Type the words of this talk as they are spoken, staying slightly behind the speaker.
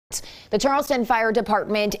The Charleston Fire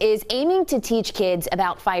Department is aiming to teach kids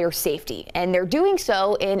about fire safety, and they're doing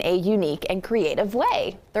so in a unique and creative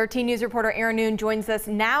way. 13 News reporter Aaron Noon joins us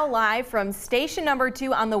now live from station number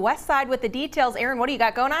 2 on the west side with the details. Aaron, what do you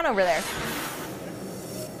got going on over there?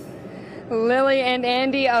 Lily and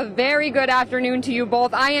Andy, a very good afternoon to you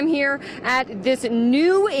both. I am here at this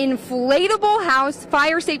new inflatable house,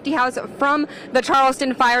 fire safety house from the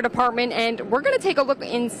Charleston Fire Department, and we're going to take a look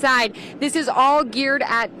inside. This is all geared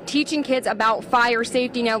at teaching kids about fire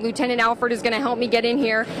safety. Now, Lieutenant Alford is going to help me get in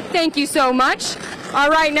here. Thank you so much. All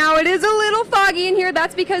right, now it is a little foggy in here.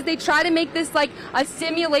 That's because they try to make this like a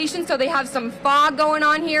simulation, so they have some fog going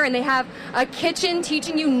on here, and they have a kitchen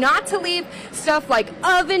teaching you not to leave stuff like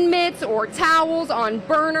oven mitts or towels on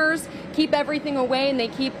burners. Keep everything away, and they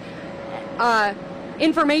keep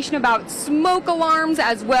information about smoke alarms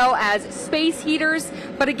as well as space heaters.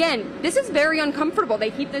 But again, this is very uncomfortable. They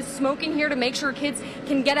keep this smoke in here to make sure kids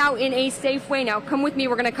can get out in a safe way. Now come with me,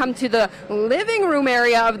 we're going to come to the living room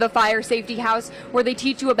area of the fire safety house, where they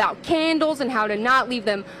teach you about candles and how to not leave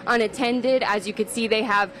them unattended. As you can see, they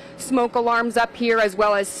have smoke alarms up here as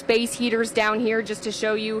well as space heaters down here, just to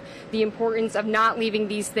show you the importance of not leaving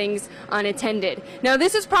these things unattended. Now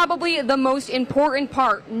this is probably the most important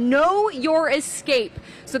part. Know your escape.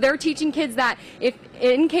 So they're teaching kids that if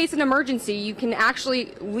in case of an emergency, you can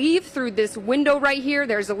actually leave through this window right here.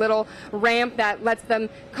 There's a little ramp that lets them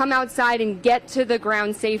come outside and get to the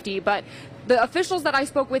ground safety. But the officials that I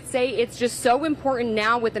spoke with say it's just so important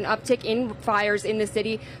now, with an uptick in fires in the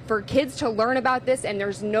city, for kids to learn about this, and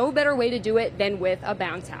there's no better way to do it than with a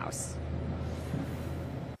bounce house.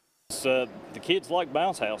 The kids like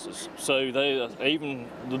bounce houses, so they even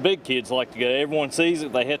the big kids like to go. Everyone sees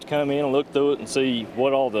it. They have to come in and look through it and see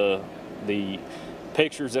what all the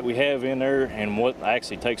pictures that we have in there and what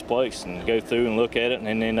actually takes place, and go through and look at it,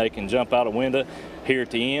 and then they can jump out a window here at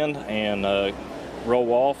the end and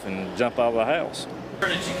roll off and jump out of the house.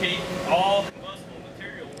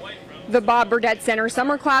 The Bob Burdette Center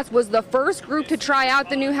summer class was the first group to try out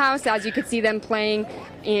the new house, as you could see them playing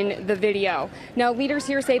in the video. Now, leaders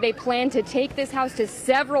here say they plan to take this house to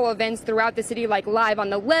several events throughout the city, like Live on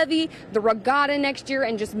the Levee, the Regatta next year,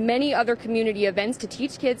 and just many other community events to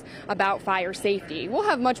teach kids about fire safety. We'll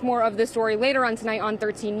have much more of this story later on tonight on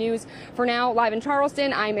 13 News. For now, live in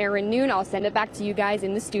Charleston, I'm Aaron Noon. I'll send it back to you guys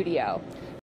in the studio.